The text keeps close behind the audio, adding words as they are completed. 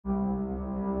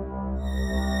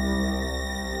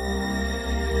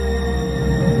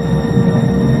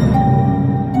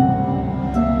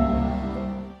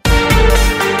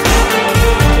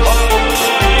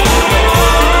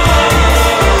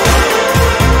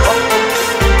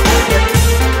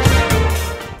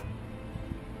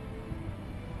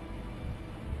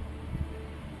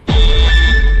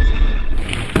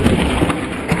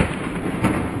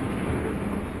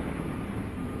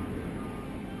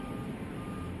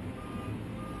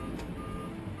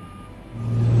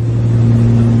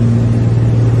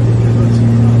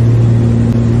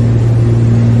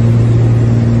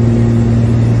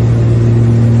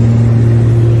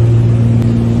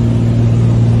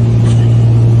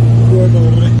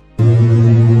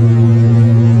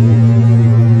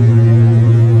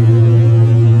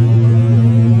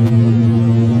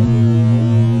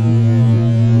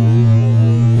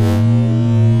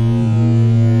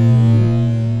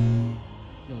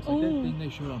it's like that thing they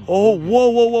showed on Oh, Rogan.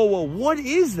 whoa. What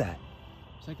is that?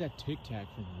 It's like that Tic Tac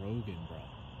from Rogan, bro.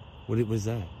 What was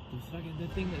that? The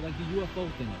thing that, like the UFO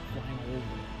thing, like flying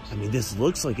over. I mean, this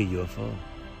looks like a UFO. No,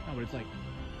 but it's like,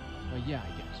 well, yeah, I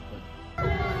guess, but.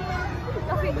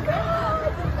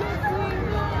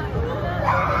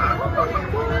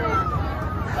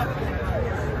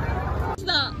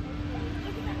 Stop.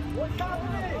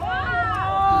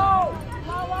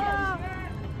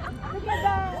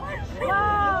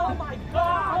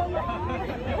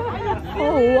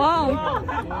 Oh wow!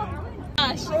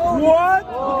 Gosh. What?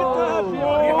 Look at that,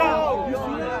 bro! You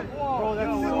see that? Bro,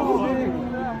 that's so big.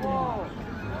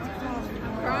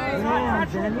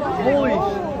 Holy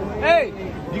shit. Hey,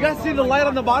 you guys see the light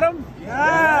on the bottom?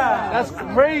 Yeah! That's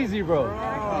crazy, bro.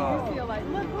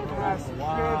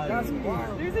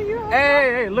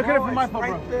 Hey, look at it from my phone,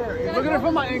 bro. Look at it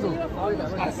from my angle.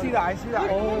 I see that,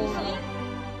 Oh.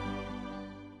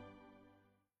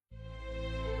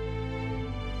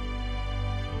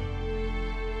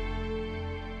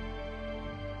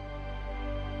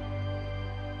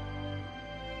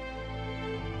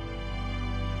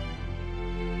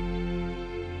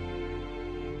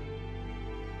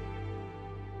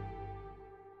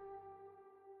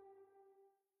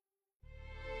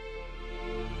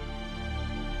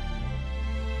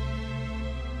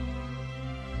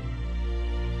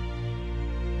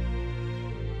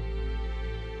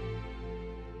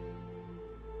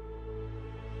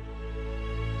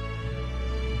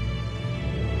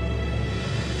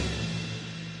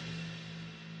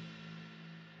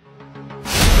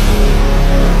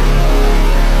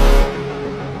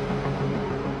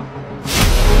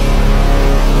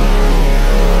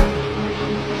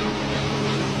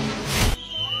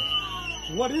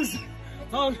 What is it?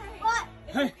 Oh,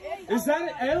 hey, is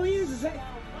that aliens? Is that?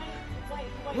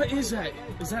 What is that?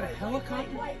 Is that a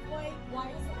helicopter?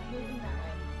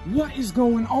 What is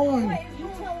going on?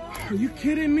 Are you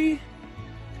kidding me?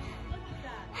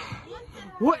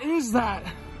 What is that?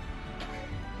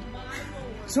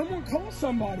 Someone call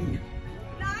somebody.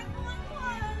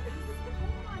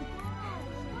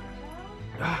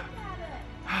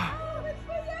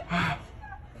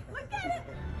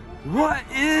 What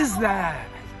is that?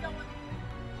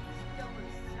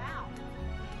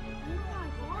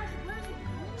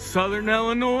 Southern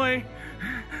Illinois?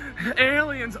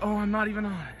 Aliens. Oh, I'm not even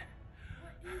on it.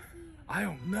 I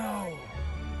don't know.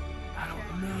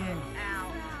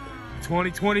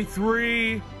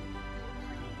 2023.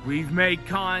 We've made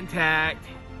contact.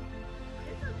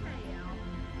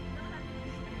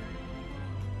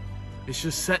 It's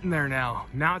just sitting there now.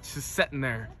 Now it's just sitting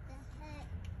there.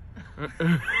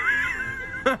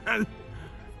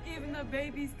 Even the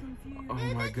baby's confused. Oh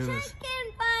my goodness.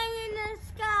 Chicken flying in the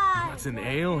sky. That's an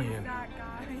alien.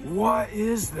 What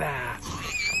is that?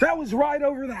 That was right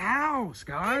over the house,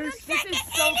 guys. This is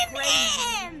so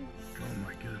crazy. Oh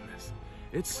my goodness.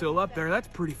 It's still up there. That's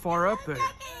pretty far up there.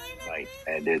 Right.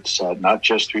 And it's not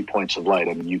just 3 points of light.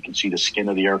 I mean, you can see the skin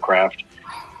of the aircraft.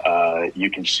 You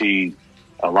can see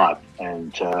a lot.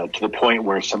 And to the point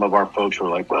where some of our folks were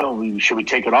like, well, should we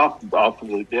take it off of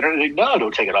the internet? No,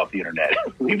 don't take it off the internet.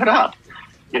 Leave it up.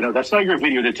 You know, that's not your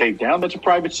video to take down. That's a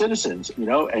private citizen's, you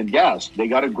know. And yes, they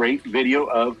got a great video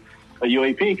of a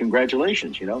UAP.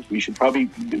 Congratulations. You know, we should probably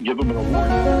give them an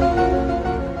award.